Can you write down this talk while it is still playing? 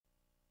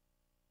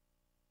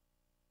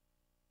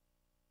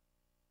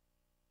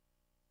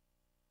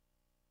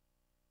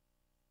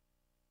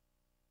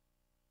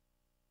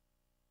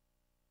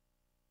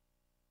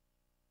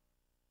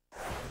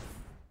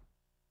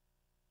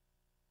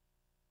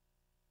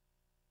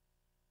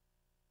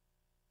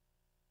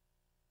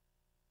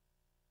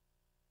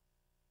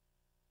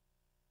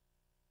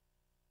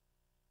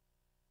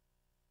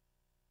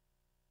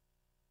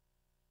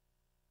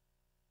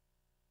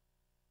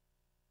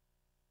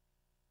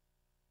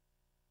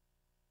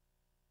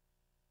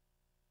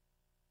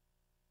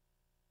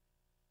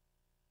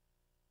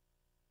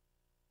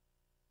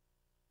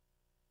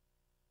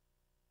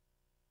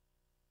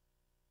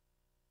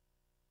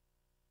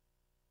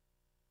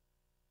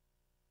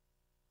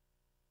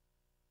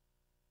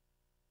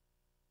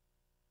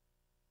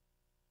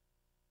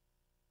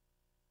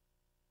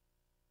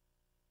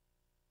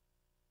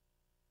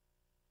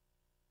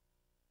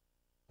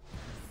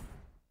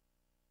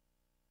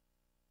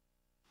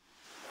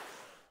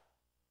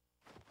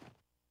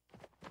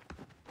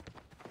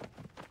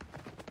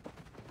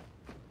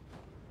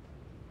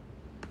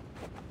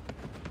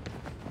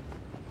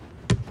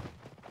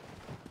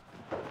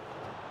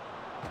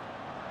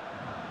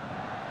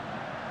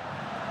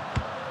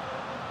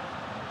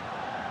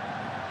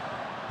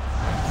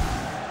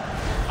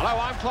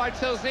Hello, I'm Clyde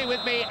Tilsley,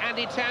 with me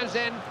Andy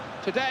Townsend.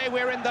 Today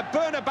we're in the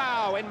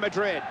Bernabeu in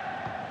Madrid.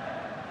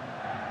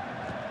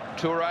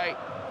 Toure.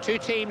 Two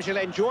teams you'll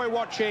enjoy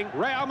watching.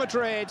 Real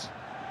Madrid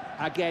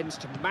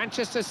against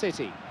Manchester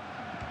City.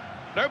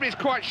 Nobody's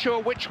quite sure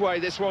which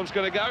way this one's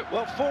going to go.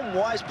 Well,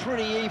 form-wise,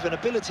 pretty even.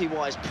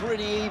 Ability-wise,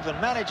 pretty even.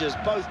 Managers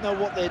both know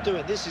what they're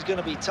doing. This is going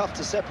to be tough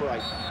to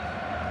separate.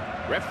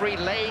 Referee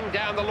laying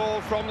down the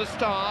law from the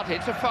start.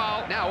 It's a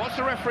foul. Now, what's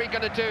the referee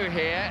going to do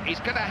here? He's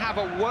going to have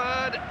a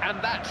word,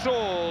 and that's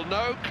all.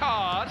 No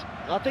card.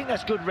 I think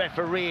that's good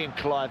refereeing,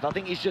 Clive. I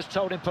think he's just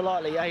told him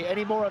politely, hey,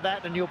 any more of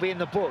that and you'll be in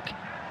the book.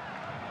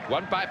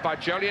 One back by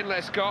Jolyon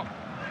Lescott.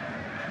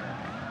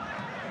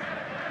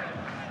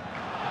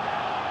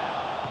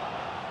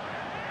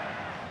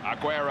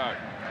 Aguero.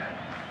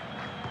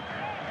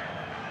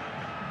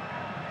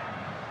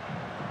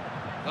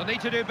 They'll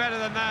need to do better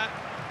than that.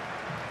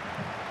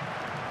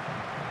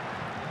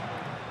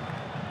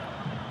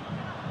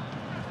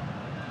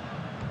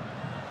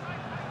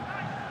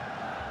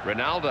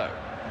 Ronaldo.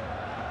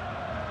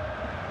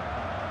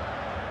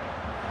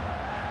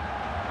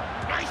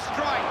 Nice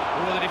strike.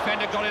 Oh, the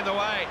defender got in the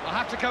way. I'll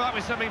have to come up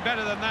with something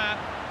better than that.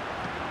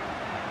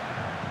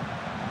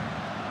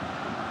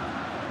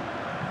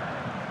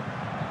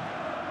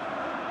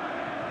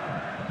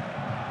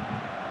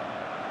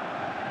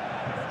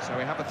 So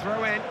we have a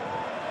throw in.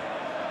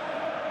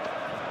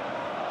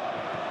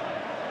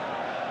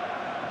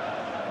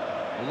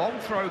 A long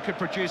throw could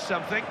produce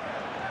something.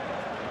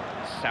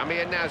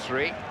 Samir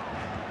Nasri.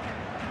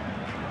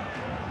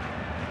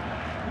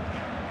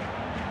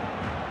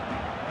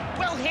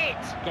 Well hit.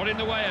 Got in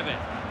the way of it.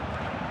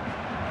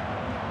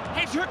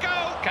 Hit for a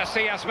goal.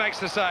 Casillas makes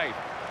the save.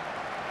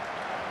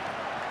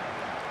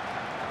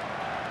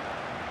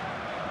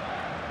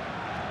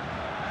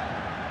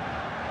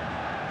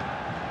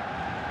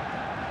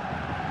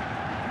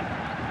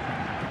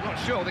 Not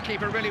sure the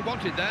keeper really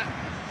wanted that.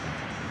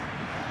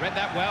 Read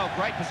that well.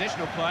 Great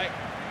positional play.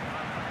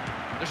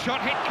 The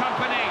shot hit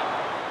Company.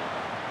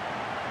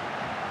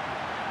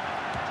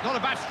 Not a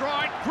bad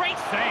strike. Great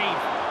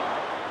save.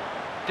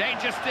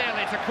 Danger still,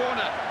 it's a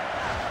corner.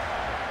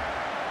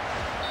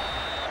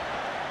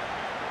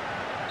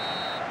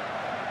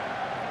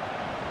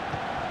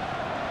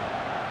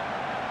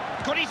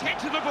 Got his head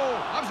to the ball.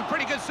 That was a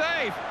pretty good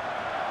save.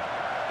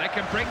 They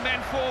can bring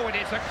men forward,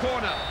 it's a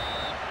corner.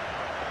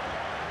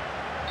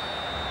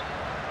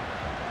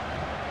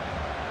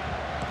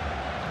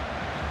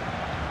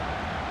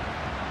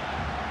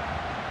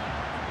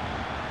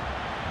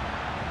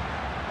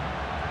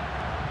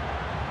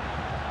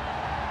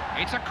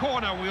 It's a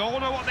corner. We all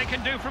know what they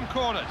can do from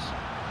corners.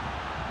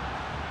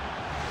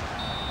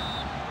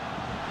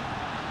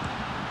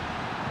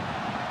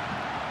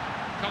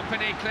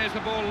 Company clears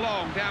the ball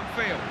long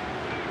downfield.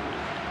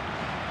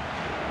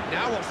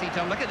 Now what's he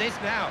done? Look at this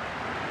now.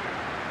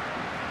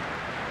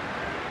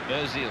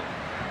 Ozil.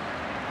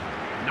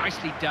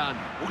 Nicely done.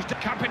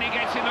 Company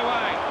gets in the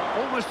way.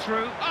 Almost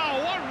through.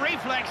 Oh, what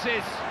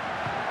reflexes!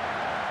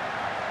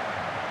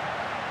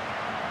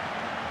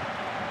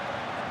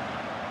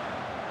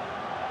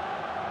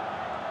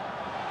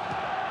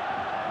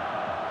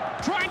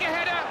 Trying a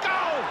header,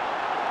 goal!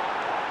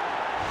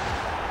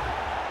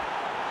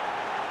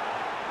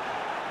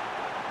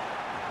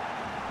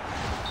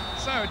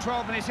 So,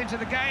 12 minutes into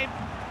the game,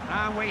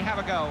 and we have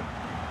a goal.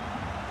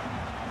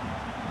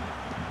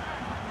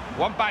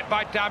 One back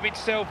by David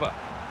Silva.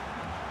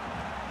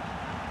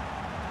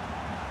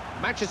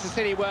 Manchester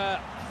City were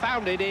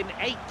founded in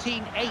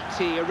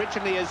 1880,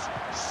 originally as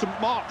St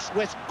Mark's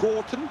West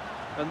Gorton,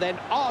 and then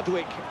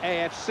Ardwick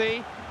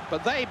AFC.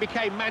 But they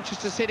became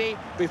Manchester City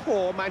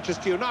before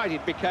Manchester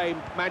United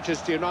became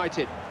Manchester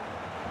United.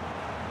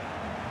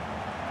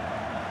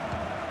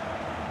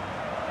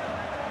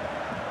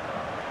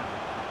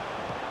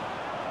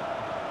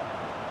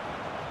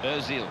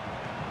 Ozil.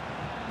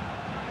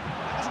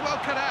 That's well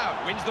cut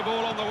out. Wins the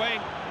ball on the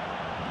wing.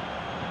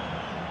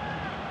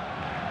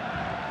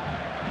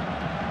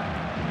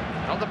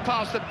 Not the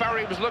pass that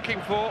Barry was looking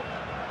for.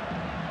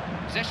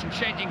 Possession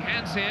changing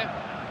hands here.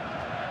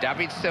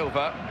 David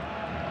Silva.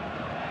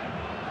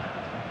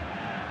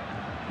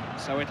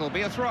 So it'll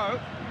be a throw.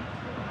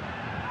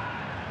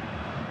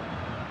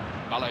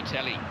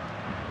 Balotelli.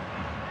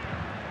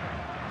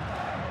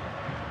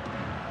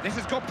 This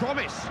has got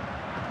promise.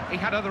 He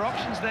had other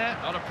options there.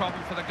 Not a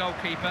problem for the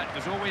goalkeeper. It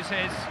was always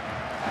his.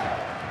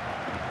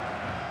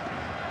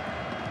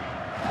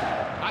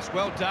 That's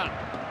well done.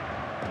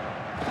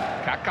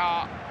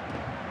 Kaká.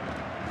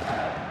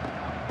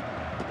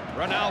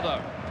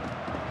 Ronaldo.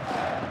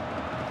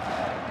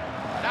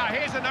 Now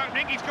here's an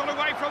opening, he's got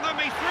away from them,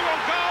 he's through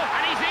on goal,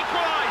 and he's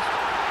equalised!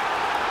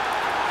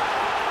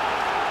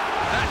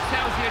 That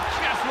tells you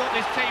just what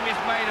this team is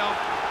made of.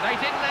 They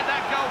didn't let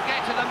that goal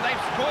get to them,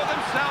 they've scored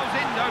themselves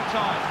in no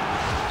time.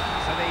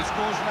 So the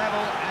scores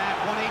level at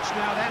 1 each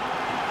now then.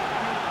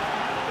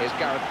 Here's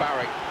Gareth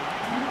Barry.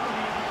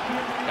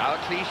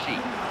 Dalglish.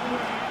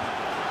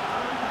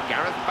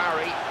 Gareth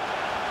Barry.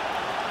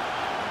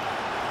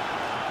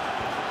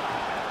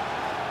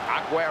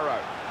 Aguero.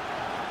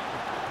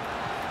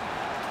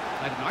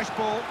 Played a nice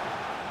ball.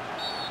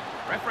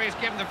 Referee has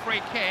given the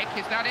free kick.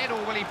 Is that it,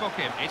 or will he book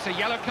him? It's a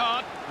yellow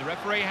card. The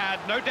referee had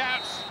no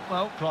doubts.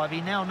 Well, Clive,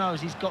 he now knows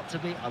he's got to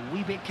be a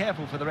wee bit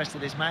careful for the rest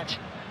of this match.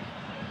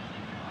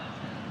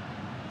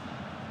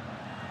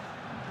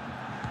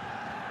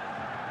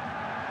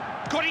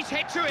 Got his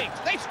head to it.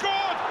 They've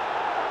scored!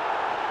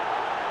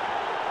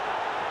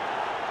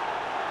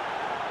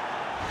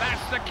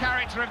 That's the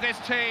character of this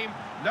team.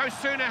 No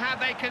sooner have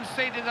they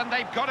conceded than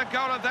they've got a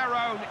goal of their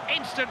own.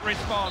 Instant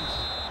response.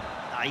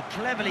 He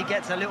cleverly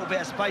gets a little bit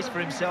of space for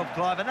himself,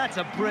 Clive, and that's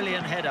a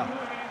brilliant header.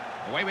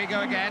 Away we go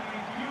again.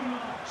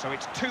 So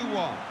it's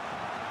 2-1.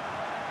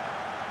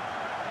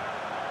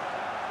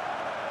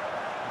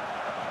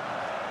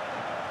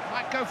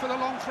 Might go for the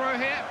long throw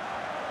here.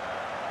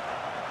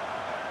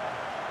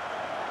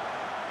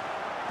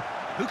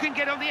 Who can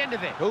get on the end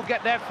of it? Who'll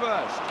get there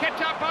first?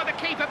 Kept up by the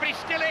keeper, but he's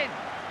still in.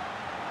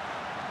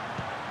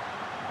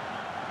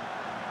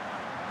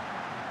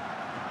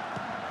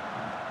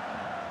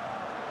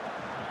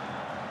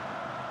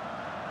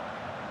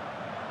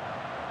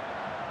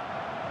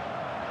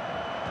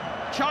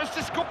 Chance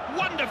to score.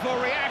 Wonderful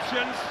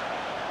reactions.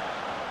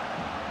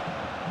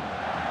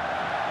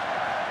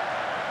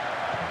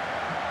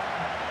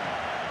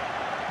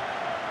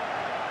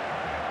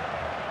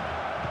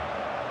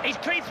 He's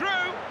clean through.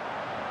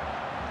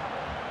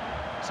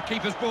 It's a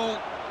keeper's ball.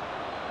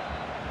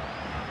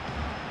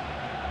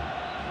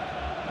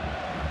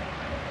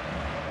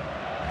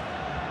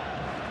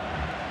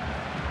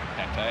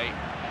 Pepe.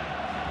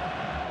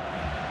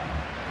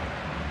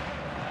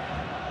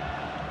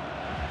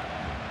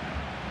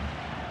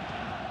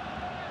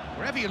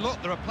 Wherever you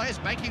look, there are players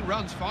making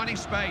runs, finding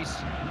space.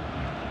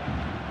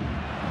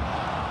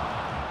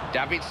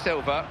 David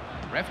Silva.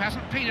 Ref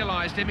hasn't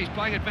penalised him, he's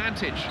playing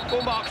advantage.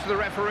 Full marks for the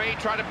referee,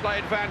 trying to play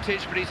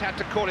advantage, but he's had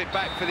to call it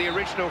back for the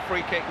original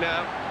free kick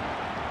now.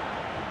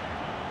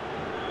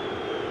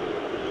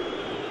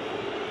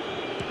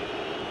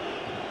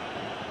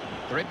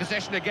 They're in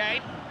possession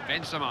again.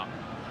 Fence them up.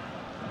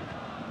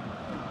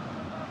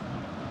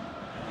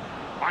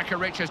 Micah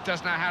Richards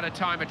does know how to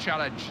time a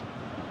challenge.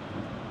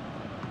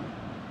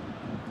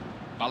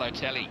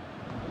 Balotelli.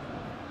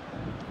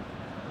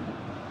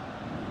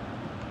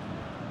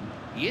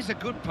 He is a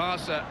good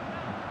passer.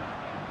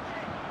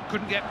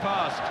 Couldn't get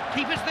past.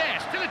 Keeper's there,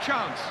 still a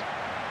chance.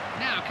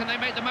 Now, can they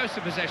make the most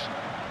of possession?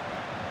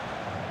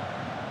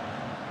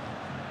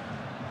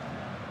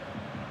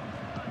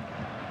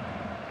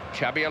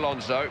 Xabi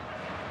Alonso.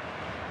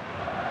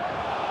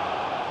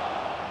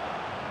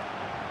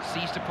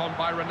 Seized upon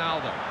by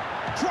Ronaldo.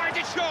 Tried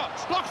his shot,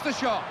 blocks the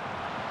shot.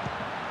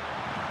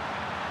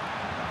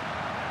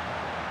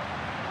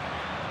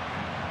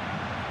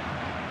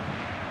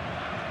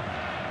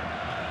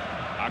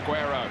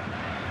 Aguero.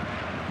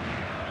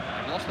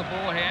 They've lost the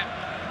ball here.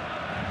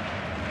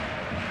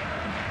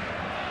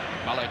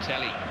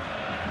 Balotelli.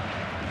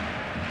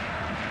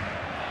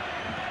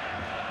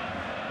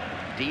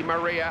 Di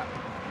Maria.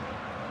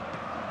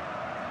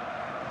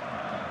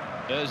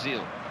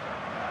 Ozil.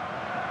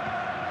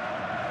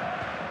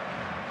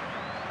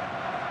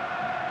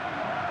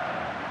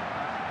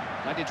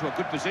 Led into a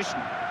good position.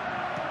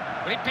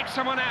 Will he pick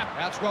someone out?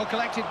 That's well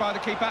collected by the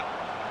keeper.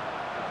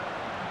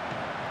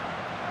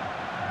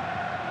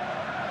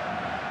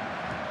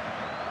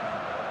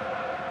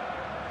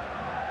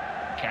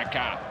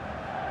 Kaká.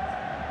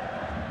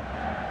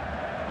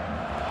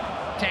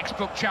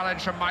 Textbook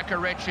challenge from Micah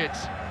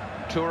Richards.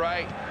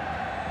 Touré.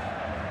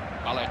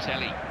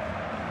 Balotelli.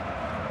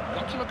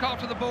 Got to look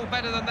after the ball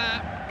better than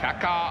that.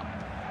 Kaká.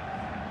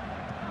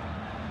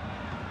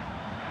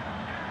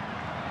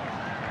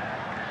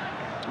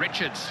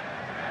 Richards.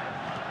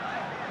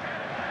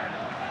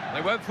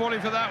 They won't fall in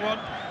for that one.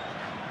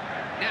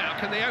 Now,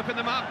 can they open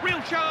them up?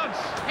 Real chance!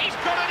 He's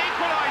got an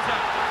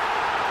equaliser!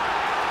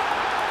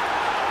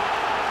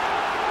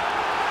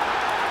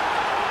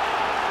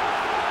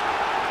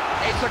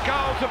 It's a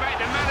goal to make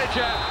the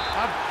manager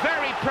a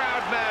very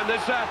proud man.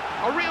 There's a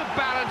real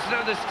balance and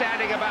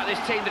understanding about this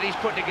team that he's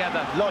put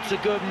together. Lots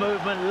of good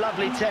movement,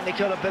 lovely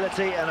technical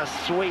ability, and a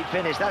sweet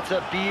finish. That's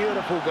a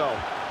beautiful goal.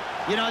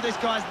 You know, this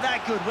guy's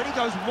that good. When he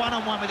goes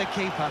one-on-one with a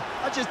keeper,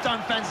 I just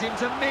don't fancy him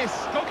to miss.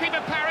 Goalkeeper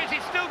parries,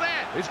 it's still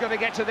there. Who's going to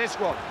get to this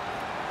one?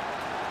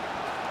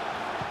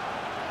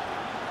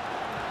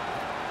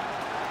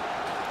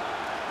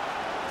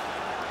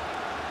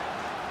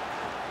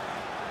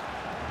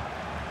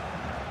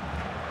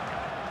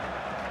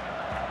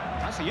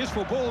 That's a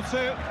useful ball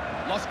too.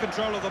 Lost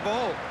control of the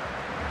ball.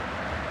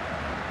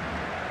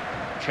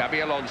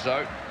 Xabi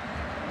Alonso.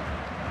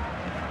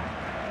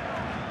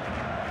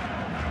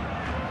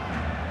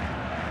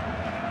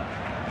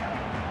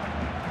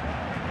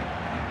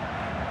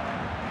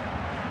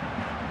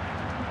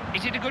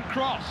 Is it a good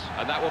cross?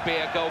 And that will be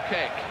a goal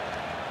kick.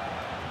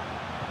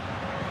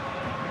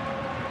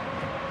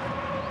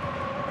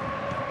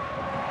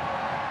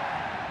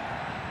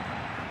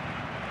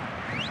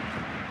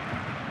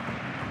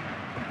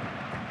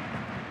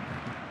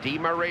 Di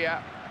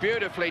Maria,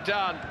 beautifully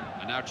done.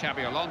 And now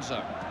Xabi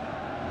Alonso.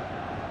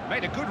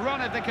 Made a good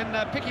run if they can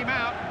pick him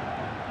out.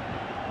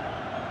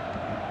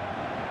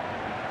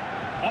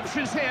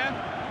 Options here.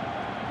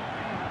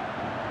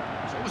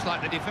 It's almost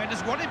like the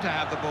defenders want him to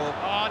have the ball.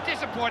 Oh,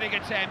 disappointing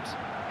attempt.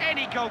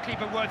 Any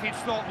goalkeeper worth his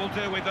salt will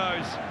do with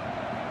those.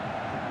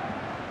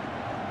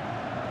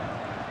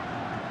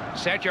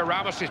 Sergio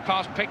Ramos'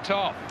 pass picked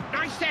off.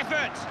 Nice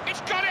effort.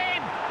 It's got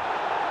in.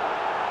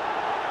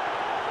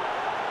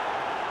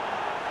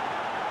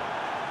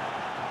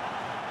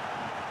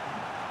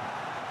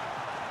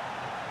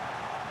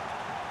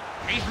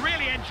 He's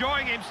really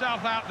enjoying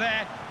himself out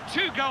there.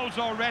 2 goals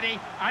already,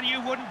 and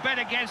you wouldn't bet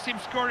against him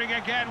scoring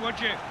again, would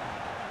you?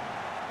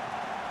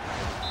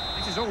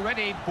 This is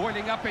already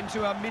boiling up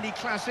into a mini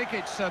classic.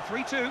 It's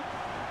 3-2.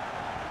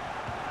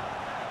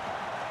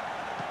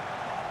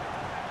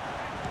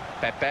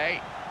 Pepe.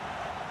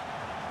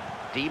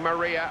 Di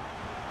Maria.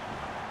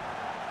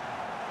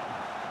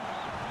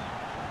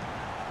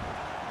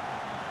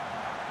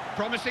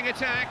 Promising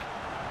attack.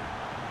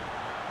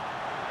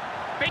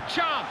 Big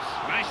chance.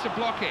 Managed to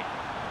block it.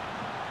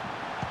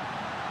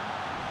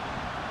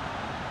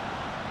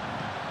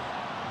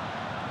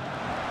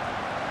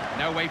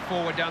 No way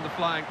forward down the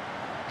flank.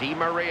 Di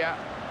Maria.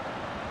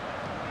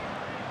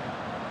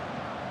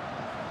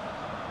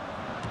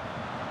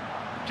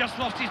 Just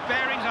lost his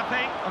bearings, I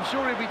think. I'm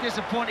sure he'll be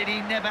disappointed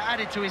he never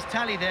added to his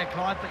tally there,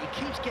 Clive, but he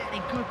keeps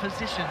getting in good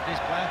position, this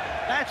player.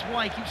 That's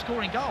why he keeps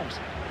scoring goals.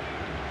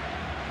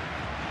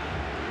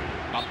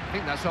 I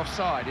think that's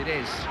offside, it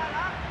is.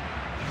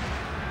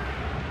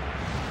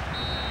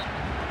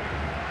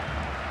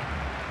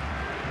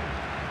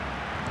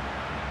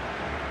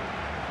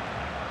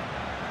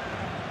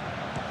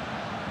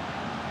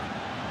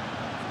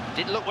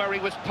 Didn't look where he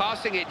was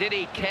passing it, did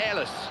he?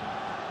 Careless.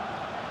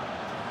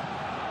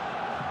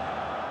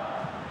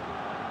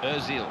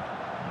 Özil.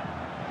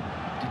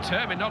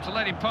 Determined not to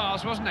let him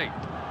pass, wasn't he?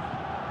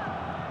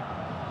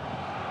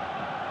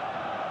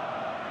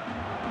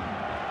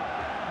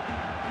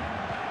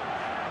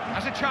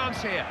 Has a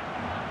chance here.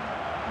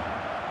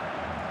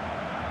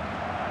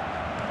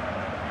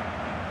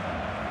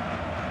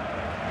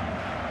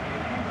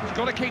 He's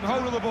got to keep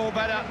hold of the ball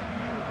better.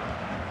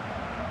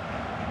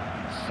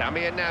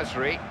 Samir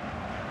Nasri.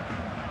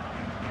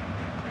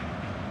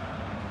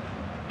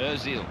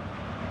 Özil.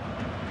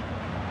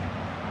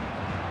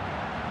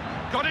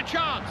 Got a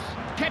chance.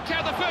 Kept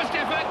out the first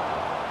effort.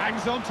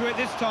 Hangs on to it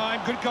this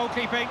time. Good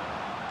goalkeeping.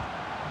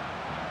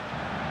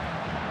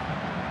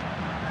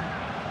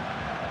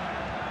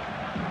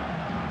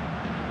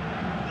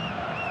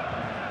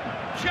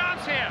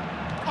 Chance here.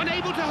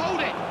 Unable to hold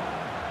it.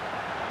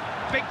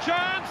 Big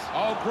chance.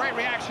 Oh, great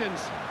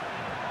reactions.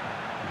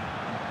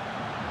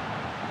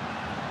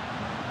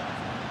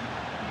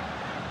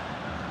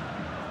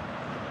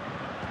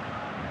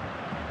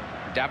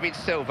 David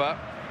Silva.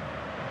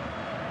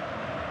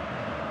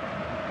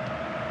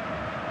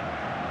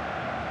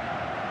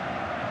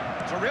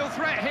 It's a real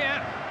threat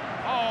here.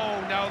 Oh,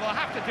 no, they'll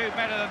have to do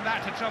better than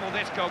that to trouble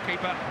this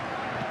goalkeeper.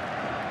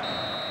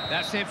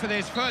 That's it for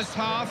this first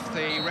half.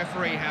 The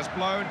referee has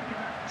blown,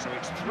 so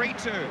it's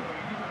 3-2.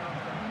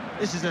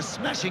 This is a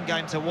smashing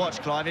game to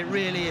watch, Clive, it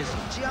really is.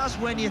 Just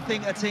when you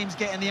think a team's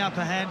getting the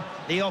upper hand,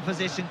 the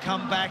opposition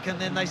come back and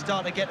then they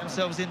start to get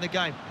themselves in the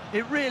game.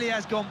 It really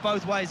has gone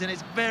both ways and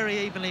it's very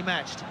evenly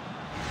matched.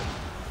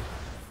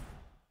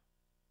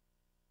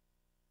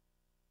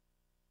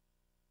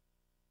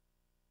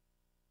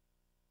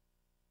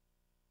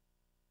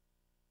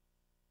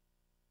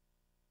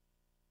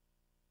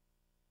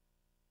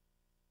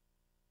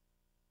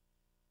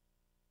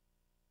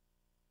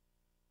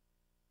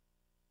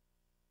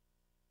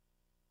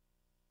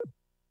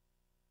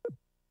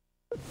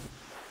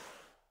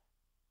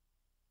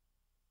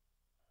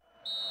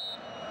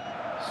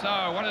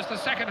 So, what has the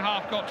second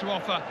half got to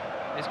offer?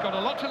 It's got a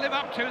lot to live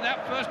up to.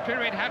 That first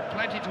period had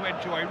plenty to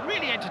enjoy.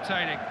 Really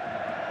entertaining.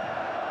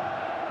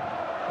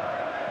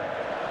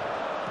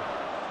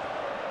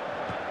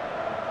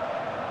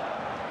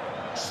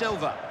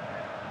 Silva.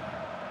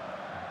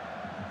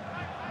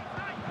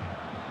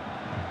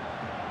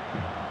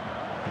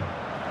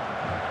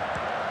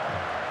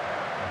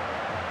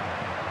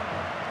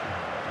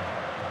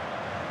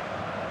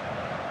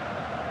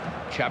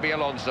 Xabi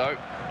Alonso.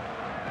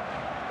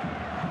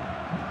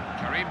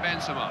 Karim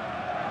Benzema.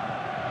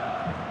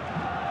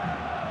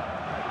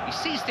 He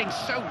sees things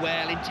so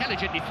well,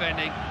 intelligent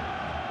defending.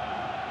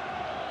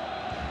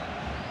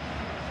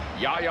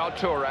 Yaya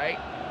Toure.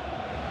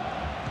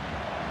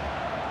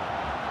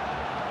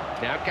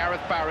 Now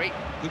Gareth Barry.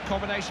 Good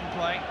combination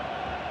play.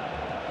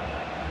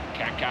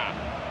 Kaká.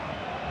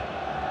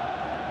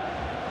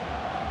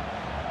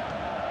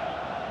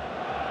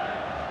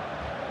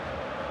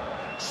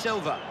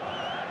 Silva.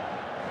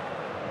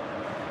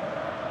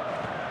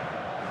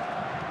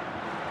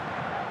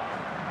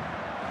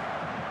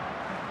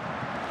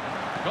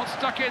 Got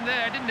stuck in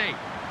there, didn't he?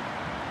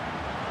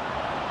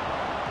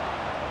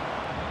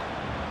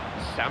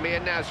 Samir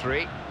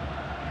Nasri.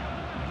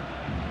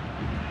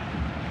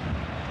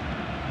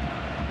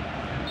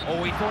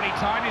 Oh, he thought he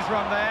timed his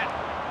run there,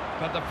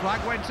 but the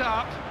flag went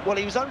up. Well,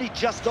 he was only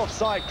just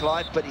offside,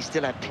 Clive, but he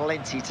still had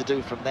plenty to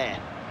do from there.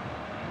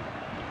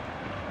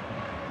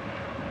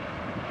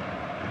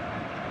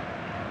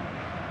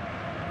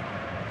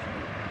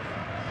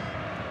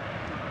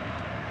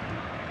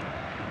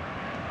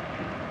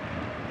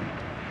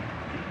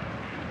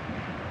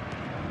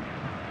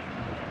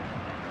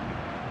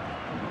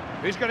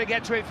 Who's going to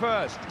get to it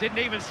first? Didn't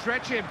even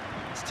stretch him.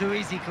 It's too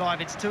easy,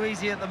 Clive. It's too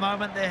easy at the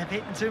moment. They're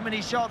hitting too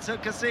many shots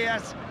at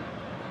Casillas.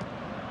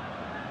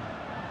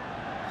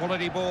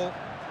 Quality ball.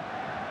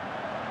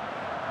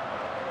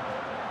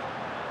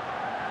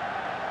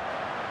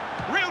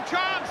 Real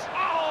chance!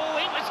 Oh,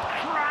 he was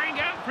crying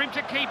out for him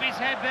to keep his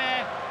head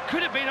there.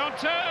 Could have been on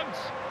terms.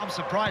 I'm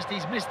surprised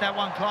he's missed that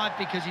one, Clive,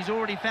 because he's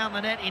already found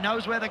the net. He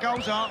knows where the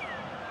goals are.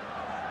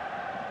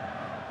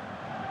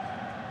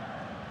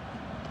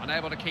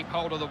 Unable to keep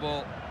hold of the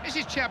ball. This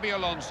is Xabi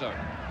Alonso.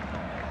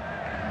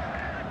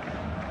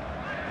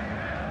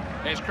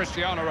 Here's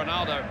Cristiano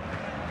Ronaldo.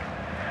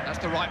 That's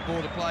the right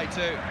ball to play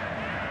too.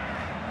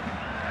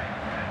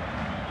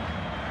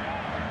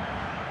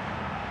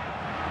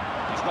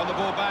 He's got the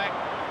ball back.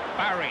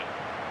 Barry.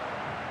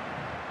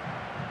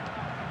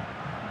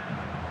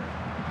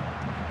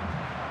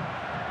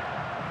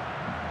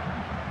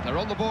 They're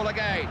on the ball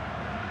again.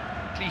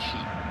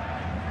 Clichy.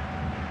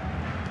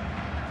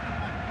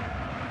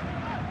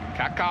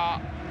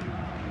 Kaká.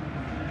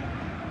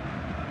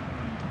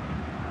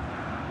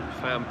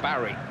 Found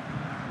Barry.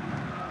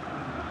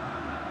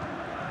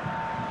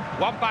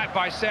 One back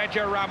by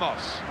Sergio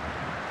Ramos.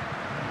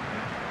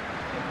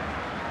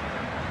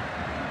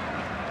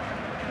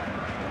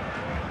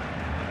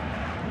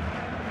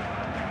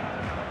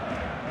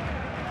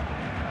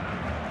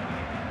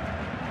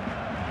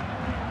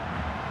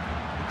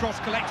 Cross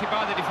collected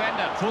by the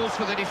defender. Falls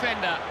for the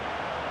defender.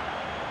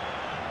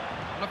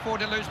 Can't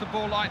afford to lose the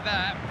ball like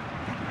that.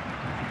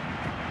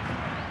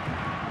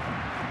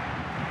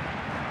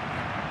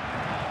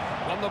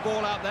 Won the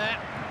ball out there.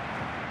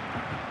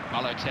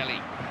 Balotelli.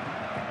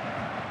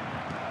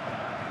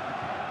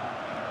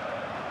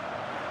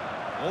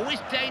 Always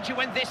danger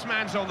when this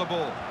man's on the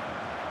ball.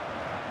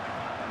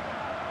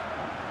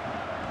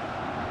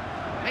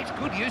 Makes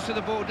good use of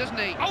the ball, doesn't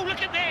he? Oh,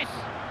 look at this!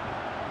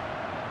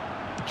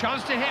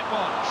 Chance to hit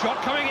one.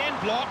 Shot coming in,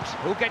 blocked.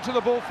 Who'll get to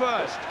the ball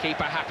first?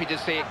 Keeper happy to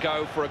see it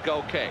go for a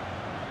goal kick.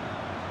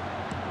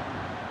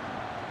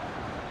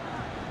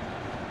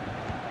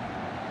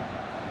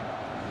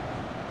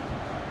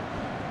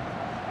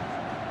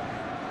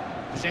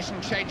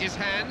 Possession changes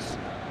hands.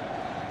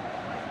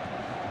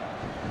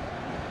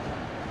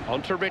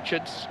 On to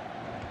Richards.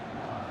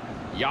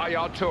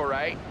 Yaya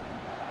Toure.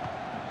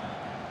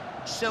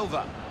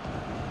 Silva.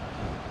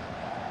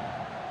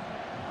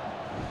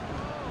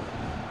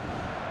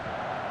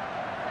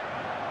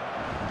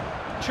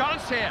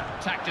 Chance here.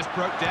 Attack just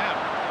broke down.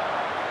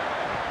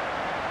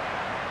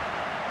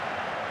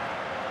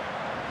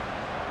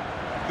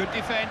 Good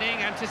defending,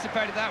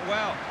 anticipated that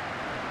well.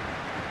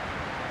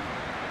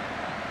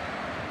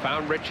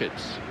 Found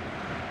Richards.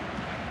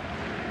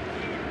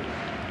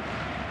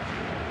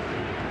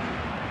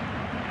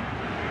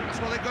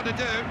 That's what they've got to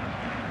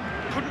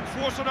do. Couldn't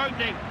force an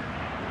opening.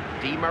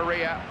 Di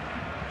Maria.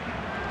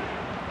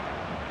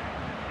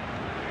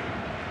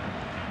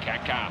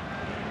 Kaká.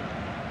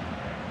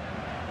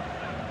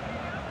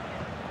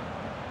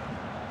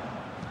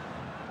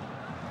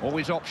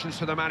 Always options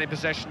for the man in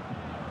possession.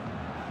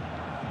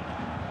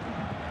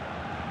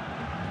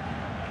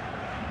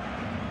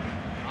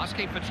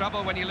 Asking for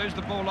trouble when you lose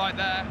the ball like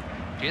that.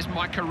 Here's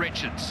Micah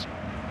Richards.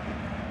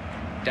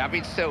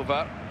 David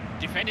Silva.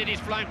 Defended his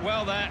flank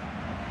well there.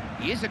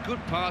 He is a good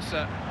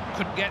passer.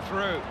 Couldn't get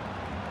through.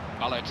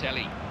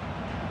 Balotelli.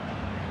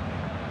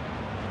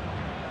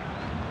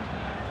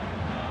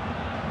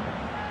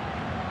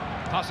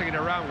 Passing it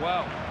around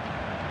well.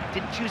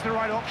 Didn't choose the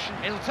right option.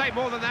 It'll take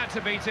more than that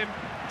to beat him.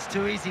 It's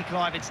too easy,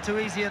 Clive. It's too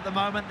easy at the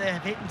moment. They're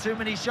hitting too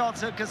many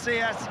shots at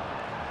Casillas.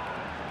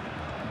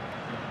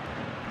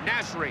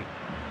 Nasri.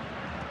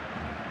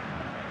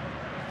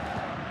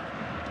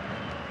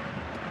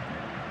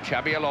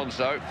 Xabi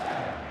Alonso.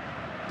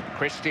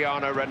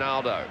 Cristiano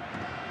Ronaldo.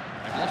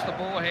 They've lost the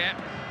ball here.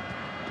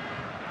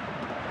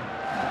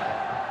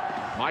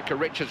 Micah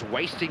Richards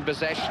wasting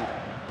possession.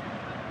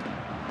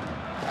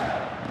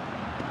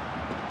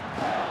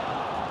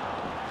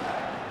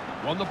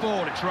 Won the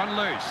ball, it's run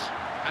loose.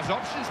 Has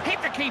options,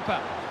 hit the keeper.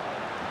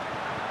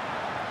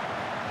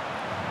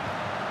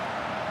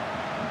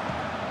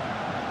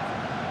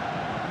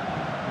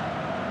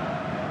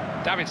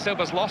 David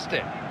Silva's lost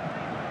it.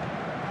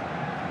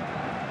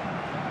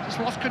 Just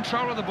lost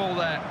control of the ball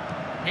there.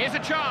 Here's a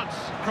chance.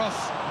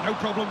 Cross, no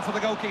problem for the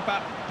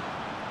goalkeeper.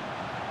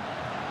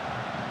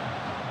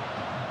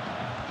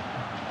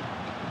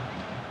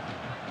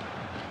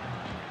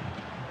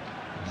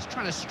 Just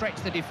trying to stretch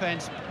the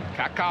defence.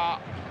 Kaká.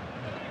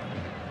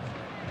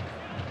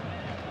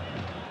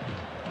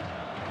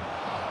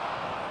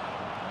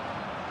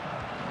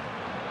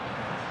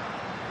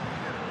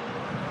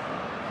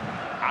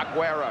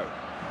 Aguero.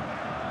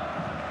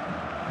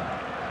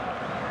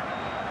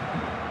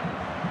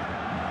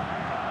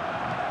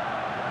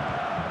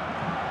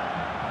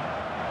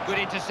 Good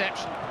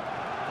interception.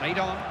 Played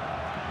on.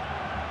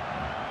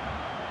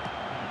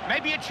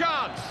 Maybe a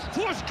chance.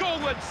 Forced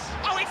goalwards.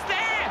 Oh, it's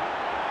there!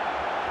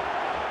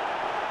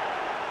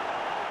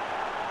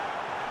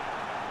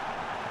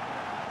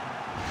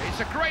 It's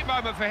a great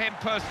moment for him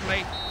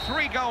personally.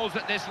 3 goals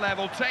at this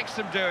level takes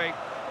some doing.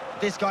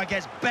 This guy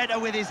gets better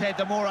with his head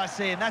the more I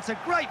see him. That's a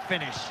great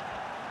finish.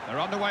 They're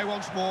underway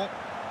once more.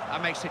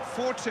 That makes it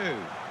 4-2.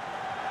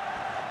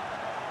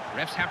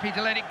 Ref's happy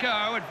to let it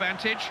go.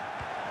 Advantage.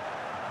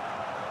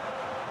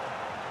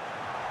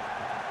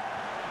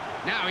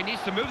 Now he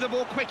needs to move the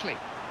ball quickly.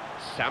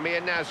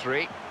 Samir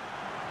Nasri.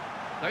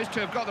 Those two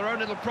have got their own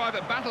little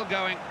private battle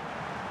going.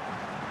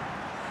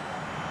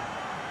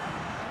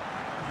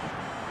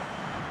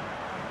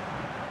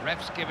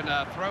 Ref's given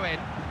a throw-in.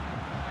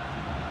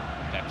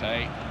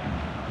 Pepe.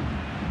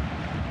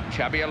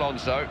 Xabi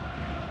Alonso.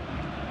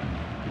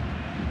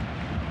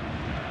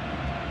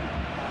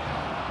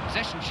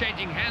 Possession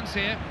changing hands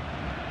here.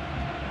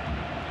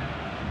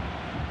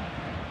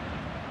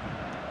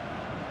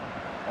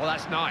 Oh,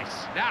 that's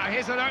nice. Now,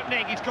 here's an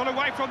opening. He's got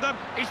away from them.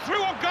 He's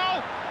through on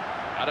goal.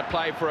 Had a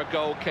play for a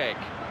goal kick.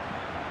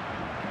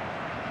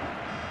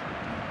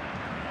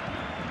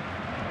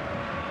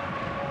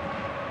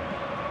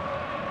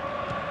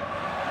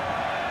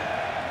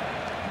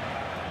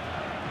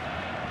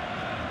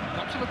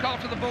 Got to look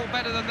after the ball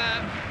better than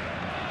that.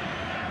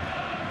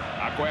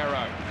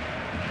 Aguero.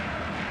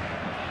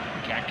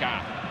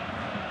 Kaká.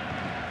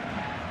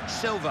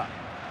 Silva.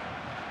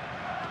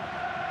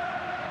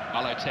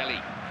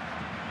 Balotelli.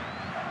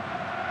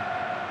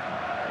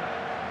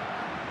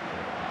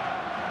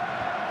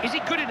 Is he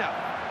good enough?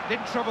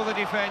 Didn't trouble the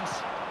defence.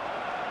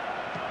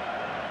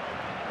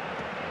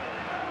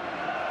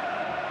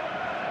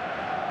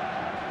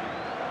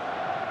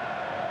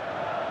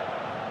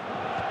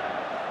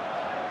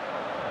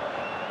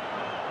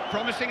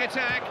 Promising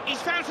attack.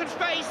 He's found some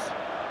space.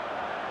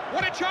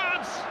 What a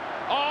chance!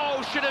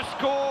 Oh, should have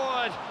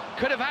scored.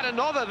 Could have had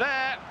another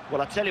there.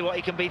 Well, I tell you what,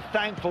 he can be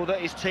thankful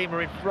that his team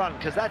are in front,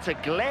 because that's a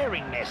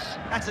glaring miss.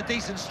 That's a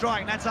decent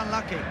strike, that's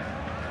unlucky.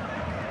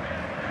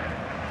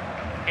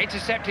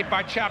 Intercepted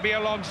by Xabi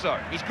Alonso.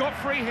 He's got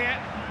free here.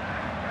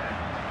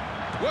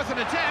 Worth an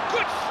attempt.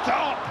 Good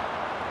stop.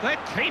 The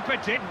keeper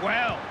did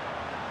well.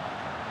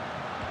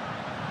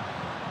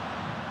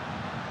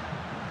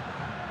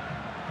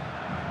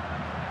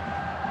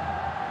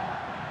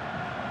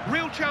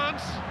 Real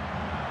chance.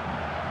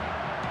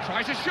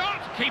 Tries a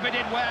shot. Keeper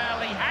did well.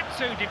 He had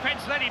to.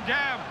 Defence let him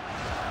down.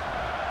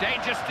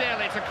 Danger still.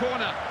 It's a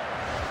corner.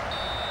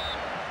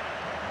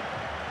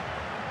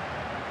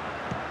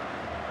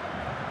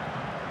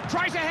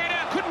 Tries a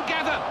header, couldn't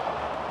gather.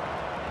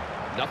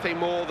 Nothing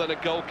more than a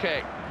goal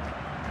kick.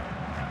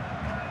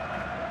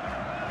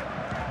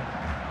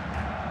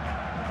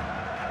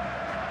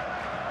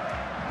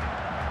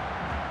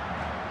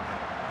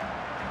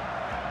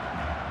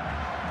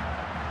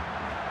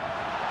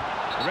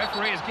 The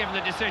referee has given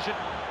the decision.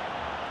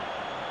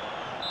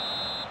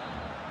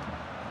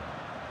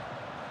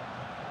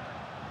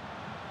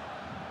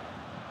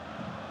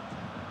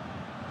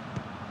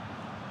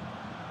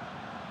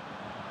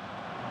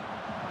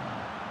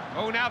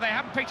 Oh, now they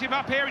haven't picked him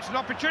up here. It's an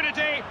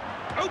opportunity.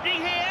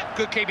 Opening here.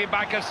 Good keeping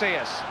by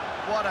Casillas.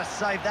 What a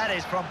save that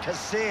is from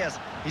Casillas.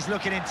 He's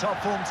looking in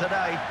top form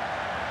today.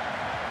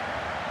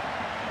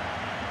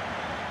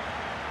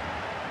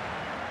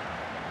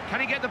 Can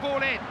he get the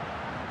ball in?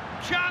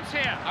 Chance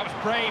here. That was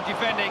brave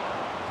defending.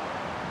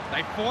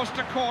 They forced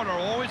a corner.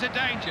 Always a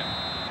danger.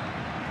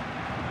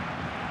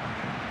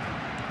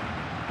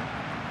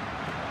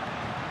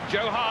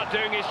 Joe Hart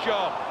doing his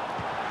job.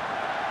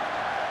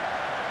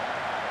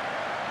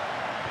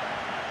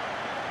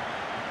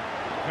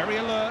 Very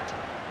alert.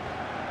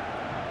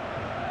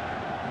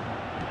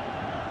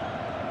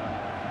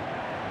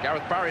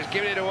 Gareth Barry's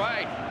giving it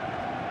away.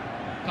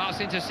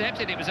 Pass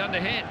intercepted, it was under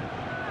hit.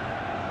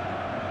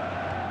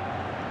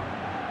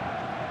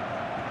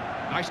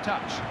 Nice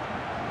touch.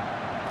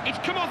 It's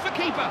come off the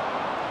keeper.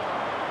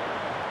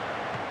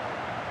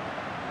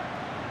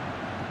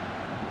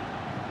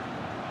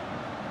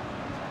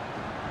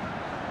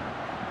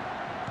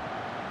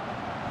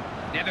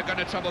 Never going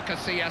to trouble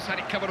Casillas, had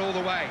it covered all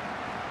the way.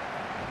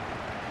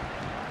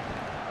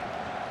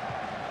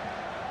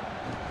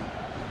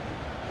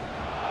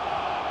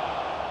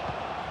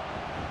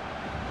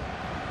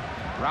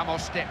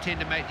 Ramos stepped in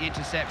to make the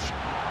interception.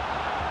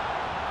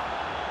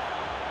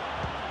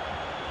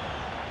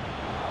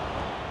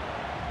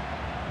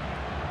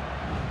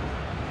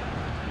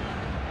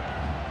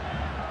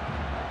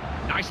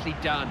 Nicely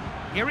done.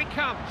 Here it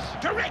comes.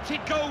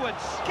 Directed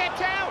goalwards.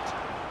 Kept out.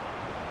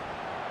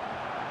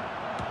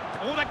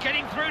 Oh, they're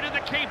getting through to the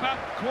keeper.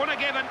 Corner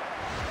given.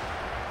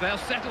 They'll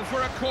settle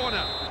for a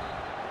corner.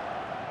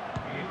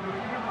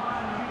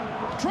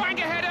 Trying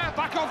a header,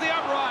 back off the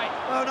upright.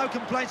 Well, no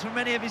complaints from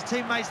many of his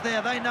teammates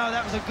there. They know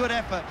that was a good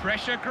effort.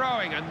 Pressure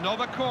growing,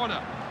 another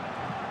corner.